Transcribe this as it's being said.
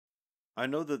I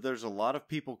know that there's a lot of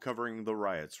people covering the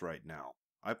riots right now.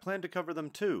 I plan to cover them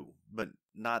too, but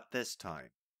not this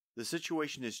time. The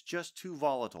situation is just too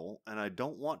volatile, and I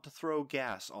don't want to throw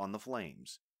gas on the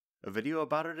flames. A video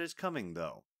about it is coming,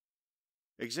 though.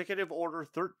 Executive Order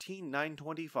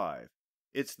 13925.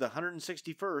 It's the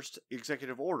 161st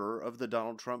Executive Order of the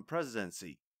Donald Trump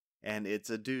presidency, and it's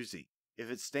a doozy.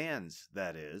 If it stands,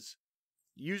 that is.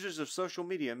 Users of social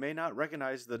media may not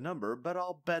recognize the number, but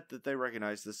I'll bet that they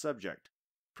recognize the subject.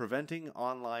 Preventing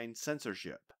online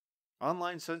censorship.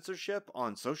 Online censorship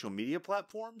on social media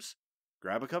platforms?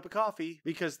 Grab a cup of coffee,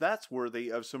 because that's worthy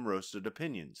of some roasted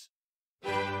opinions.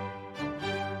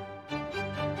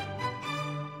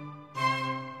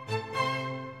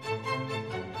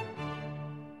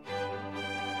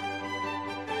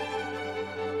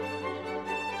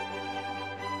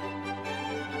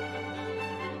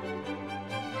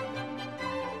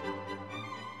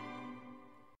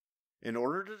 In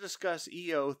order to discuss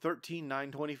EO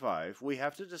 13925, we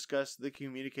have to discuss the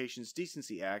Communications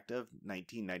Decency Act of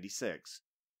 1996.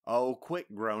 Oh,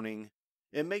 quit groaning.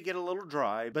 It may get a little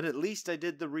dry, but at least I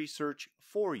did the research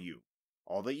for you.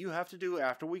 All that you have to do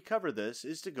after we cover this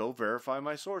is to go verify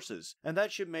my sources, and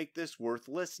that should make this worth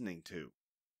listening to.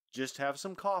 Just have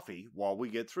some coffee while we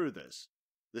get through this.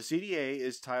 The CDA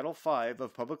is Title V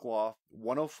of Public Law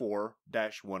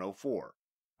 104-104.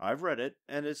 I've read it,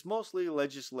 and it's mostly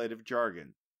legislative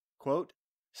jargon. Quote,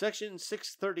 Section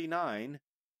 639,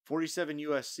 47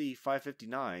 U.S.C.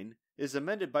 559, is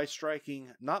amended by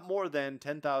striking not more than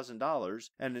 $10,000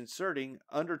 and inserting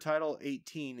under Title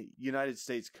 18 United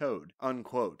States Code,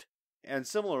 unquote, and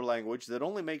similar language that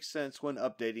only makes sense when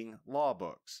updating law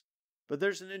books. But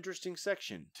there's an interesting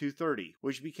section, 230,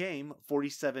 which became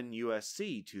 47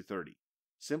 U.S.C. 230.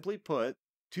 Simply put,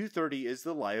 230 is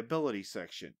the liability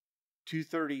section.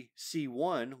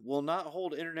 230C1 will not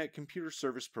hold Internet computer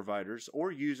service providers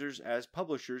or users as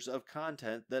publishers of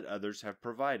content that others have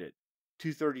provided.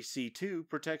 230C2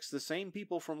 protects the same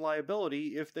people from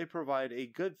liability if they provide a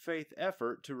good faith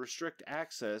effort to restrict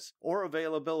access or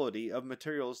availability of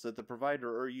materials that the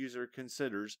provider or user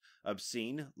considers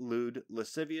obscene, lewd,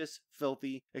 lascivious,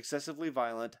 filthy, excessively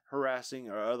violent, harassing,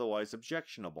 or otherwise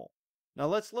objectionable. Now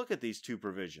let's look at these two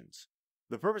provisions.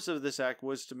 The purpose of this act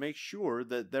was to make sure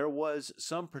that there was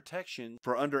some protection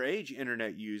for underage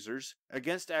internet users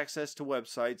against access to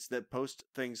websites that post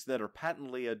things that are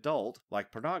patently adult,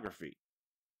 like pornography.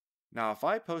 Now, if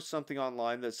I post something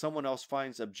online that someone else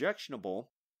finds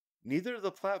objectionable, neither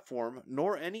the platform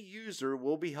nor any user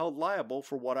will be held liable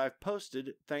for what I've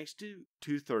posted thanks to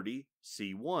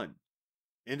 230C1.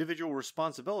 Individual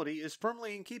responsibility is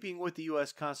firmly in keeping with the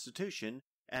U.S. Constitution,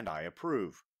 and I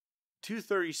approve.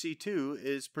 230C2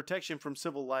 is protection from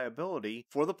civil liability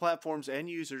for the platforms and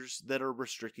users that are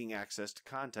restricting access to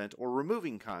content or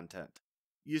removing content.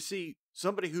 You see,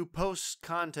 somebody who posts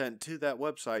content to that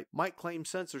website might claim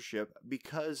censorship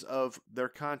because of their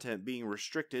content being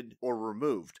restricted or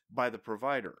removed by the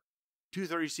provider.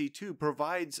 230C2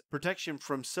 provides protection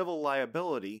from civil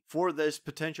liability for this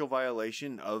potential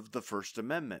violation of the First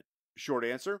Amendment. Short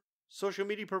answer, social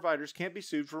media providers can't be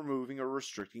sued for removing or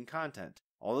restricting content.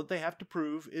 All that they have to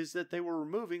prove is that they were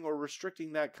removing or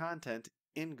restricting that content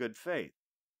in good faith.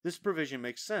 This provision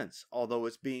makes sense, although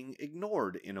it's being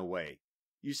ignored in a way.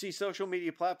 You see, social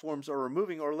media platforms are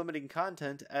removing or limiting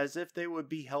content as if they would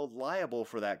be held liable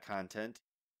for that content,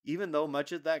 even though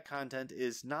much of that content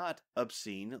is not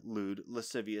obscene, lewd,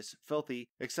 lascivious, filthy,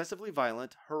 excessively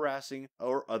violent, harassing,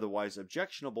 or otherwise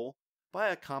objectionable by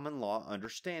a common law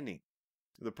understanding.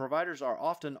 The providers are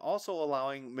often also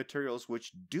allowing materials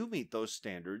which do meet those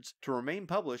standards to remain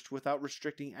published without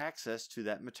restricting access to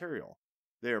that material.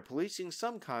 They are policing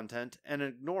some content and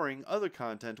ignoring other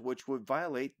content which would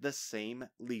violate the same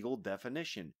legal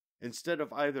definition, instead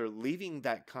of either leaving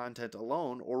that content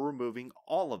alone or removing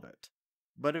all of it.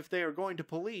 But if they are going to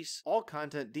police all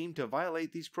content deemed to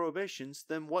violate these prohibitions,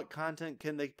 then what content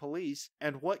can they police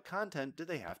and what content do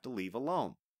they have to leave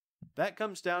alone? That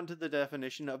comes down to the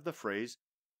definition of the phrase,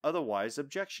 otherwise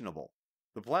objectionable.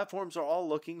 The platforms are all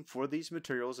looking for these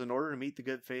materials in order to meet the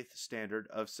good faith standard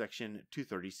of Section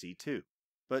 230C2.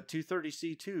 But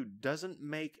 230C2 doesn't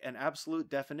make an absolute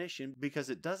definition because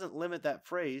it doesn't limit that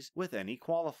phrase with any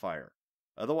qualifier.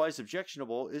 Otherwise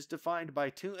objectionable is defined by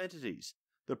two entities,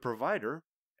 the provider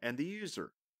and the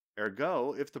user.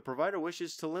 Ergo, if the provider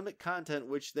wishes to limit content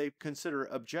which they consider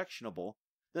objectionable,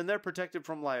 then they're protected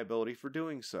from liability for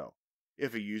doing so.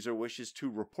 If a user wishes to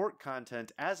report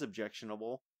content as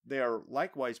objectionable, they are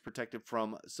likewise protected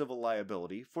from civil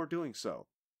liability for doing so.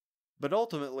 But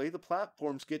ultimately, the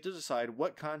platforms get to decide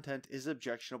what content is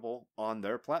objectionable on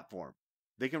their platform.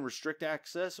 They can restrict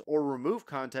access or remove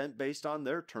content based on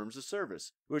their terms of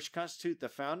service, which constitute the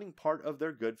founding part of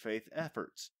their good faith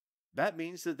efforts. That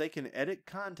means that they can edit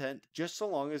content just so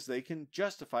long as they can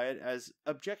justify it as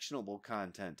objectionable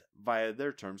content via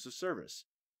their terms of service.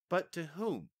 But to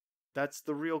whom? That's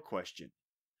the real question.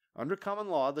 Under common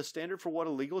law, the standard for what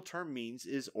a legal term means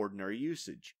is ordinary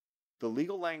usage. The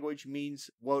legal language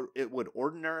means what it would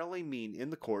ordinarily mean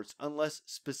in the courts unless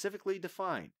specifically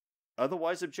defined.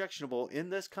 Otherwise, objectionable in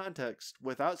this context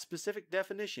without specific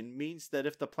definition means that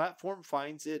if the platform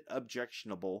finds it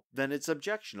objectionable, then it's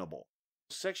objectionable.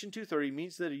 Section 230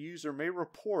 means that a user may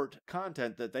report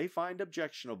content that they find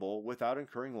objectionable without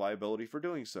incurring liability for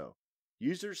doing so.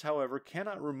 Users, however,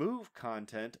 cannot remove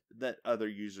content that other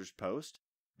users post.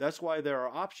 That's why there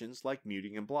are options like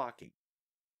muting and blocking.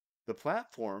 The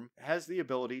platform has the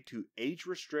ability to age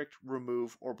restrict,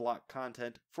 remove, or block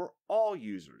content for all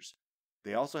users.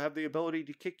 They also have the ability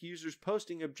to kick users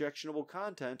posting objectionable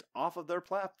content off of their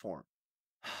platform.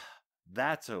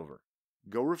 That's over.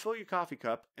 Go refill your coffee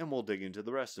cup and we'll dig into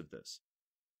the rest of this.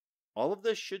 All of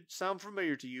this should sound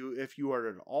familiar to you if you are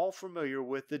at all familiar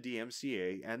with the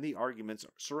DMCA and the arguments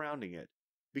surrounding it,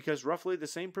 because roughly the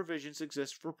same provisions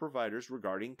exist for providers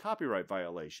regarding copyright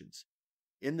violations.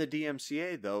 In the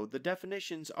DMCA, though, the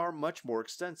definitions are much more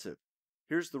extensive.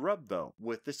 Here's the rub, though,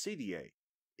 with the CDA.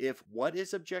 If what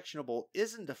is objectionable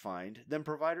isn't defined, then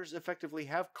providers effectively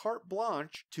have carte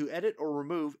blanche to edit or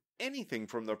remove anything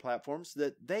from their platforms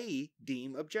that they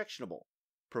deem objectionable.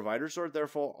 Providers are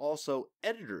therefore also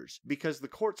editors, because the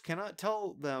courts cannot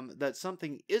tell them that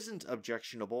something isn't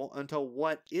objectionable until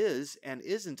what is and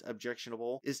isn't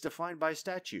objectionable is defined by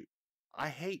statute. I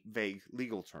hate vague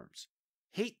legal terms.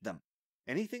 Hate them.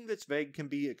 Anything that's vague can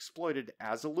be exploited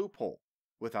as a loophole.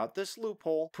 Without this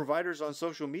loophole, providers on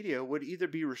social media would either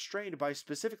be restrained by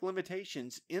specific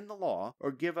limitations in the law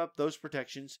or give up those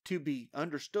protections to be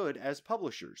understood as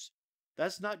publishers.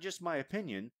 That's not just my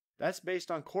opinion. That's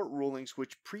based on court rulings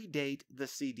which predate the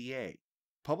CDA.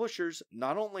 Publishers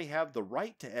not only have the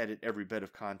right to edit every bit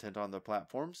of content on their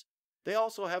platforms, they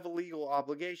also have a legal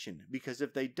obligation, because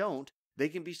if they don't, they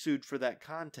can be sued for that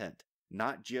content,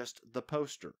 not just the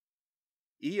poster.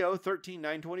 EO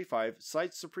 13925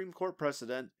 cites Supreme Court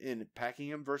precedent in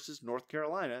Packingham v. North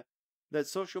Carolina that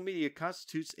social media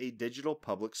constitutes a digital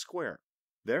public square.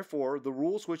 Therefore, the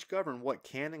rules which govern what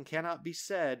can and cannot be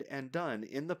said and done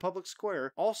in the public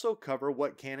square also cover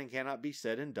what can and cannot be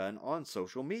said and done on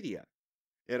social media.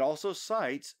 It also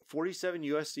cites 47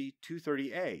 U.S.C.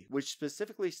 230A, which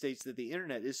specifically states that the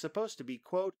internet is supposed to be,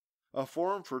 quote, a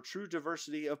forum for true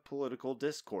diversity of political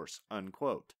discourse,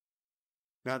 unquote.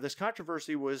 Now, this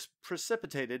controversy was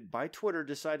precipitated by Twitter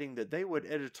deciding that they would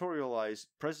editorialize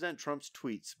President Trump's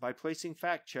tweets by placing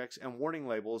fact checks and warning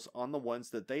labels on the ones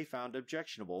that they found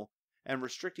objectionable and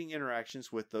restricting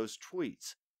interactions with those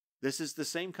tweets. This is the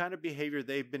same kind of behavior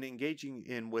they've been engaging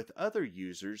in with other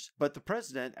users, but the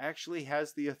president actually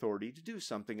has the authority to do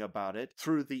something about it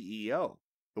through the EO.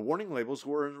 The warning labels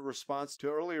were in response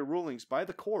to earlier rulings by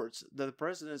the courts that the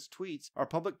president's tweets are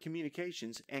public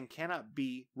communications and cannot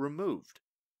be removed.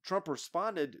 Trump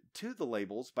responded to the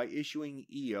labels by issuing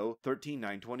EO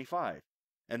 13925,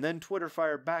 and then Twitter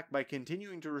fired back by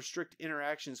continuing to restrict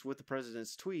interactions with the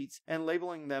president's tweets and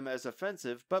labeling them as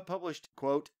offensive but published,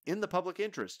 quote, in the public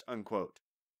interest, unquote.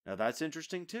 Now that's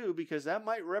interesting too, because that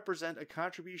might represent a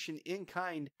contribution in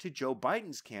kind to Joe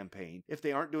Biden's campaign if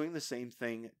they aren't doing the same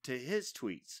thing to his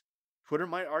tweets. Twitter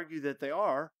might argue that they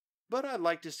are, but I'd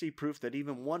like to see proof that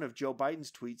even one of Joe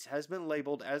Biden's tweets has been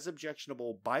labeled as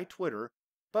objectionable by Twitter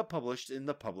but published in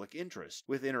the public interest,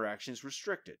 with interactions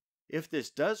restricted. If this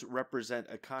does represent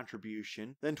a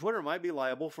contribution, then Twitter might be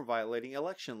liable for violating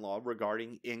election law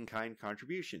regarding in-kind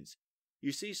contributions.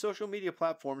 You see, social media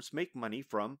platforms make money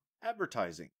from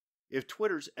advertising. If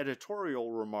Twitter's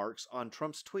editorial remarks on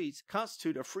Trump's tweets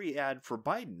constitute a free ad for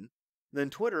Biden, then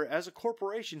Twitter as a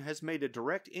corporation has made a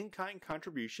direct in-kind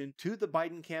contribution to the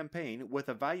Biden campaign with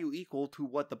a value equal to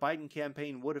what the Biden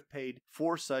campaign would have paid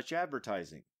for such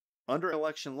advertising. Under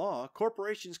election law,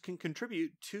 corporations can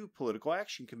contribute to political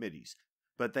action committees,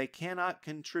 but they cannot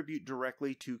contribute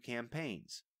directly to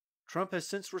campaigns. Trump has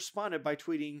since responded by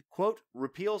tweeting, quote,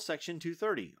 repeal Section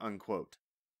 230, unquote.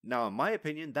 Now, in my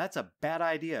opinion, that's a bad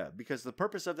idea, because the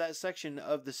purpose of that section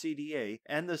of the CDA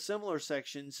and the similar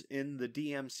sections in the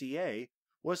DMCA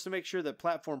was to make sure that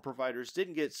platform providers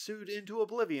didn't get sued into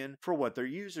oblivion for what their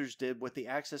users did with the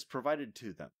access provided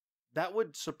to them. That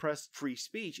would suppress free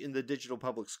speech in the digital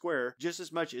public square just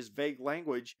as much as vague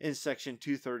language in Section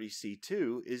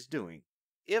 230C2 is doing,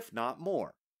 if not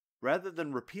more. Rather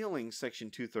than repealing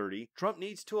Section 230, Trump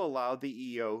needs to allow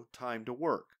the EO time to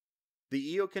work.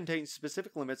 The EO contains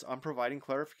specific limits on providing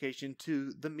clarification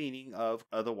to the meaning of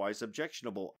otherwise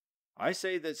objectionable. I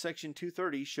say that Section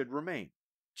 230 should remain,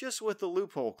 just with the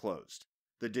loophole closed.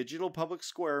 The digital public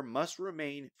square must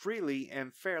remain freely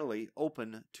and fairly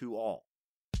open to all.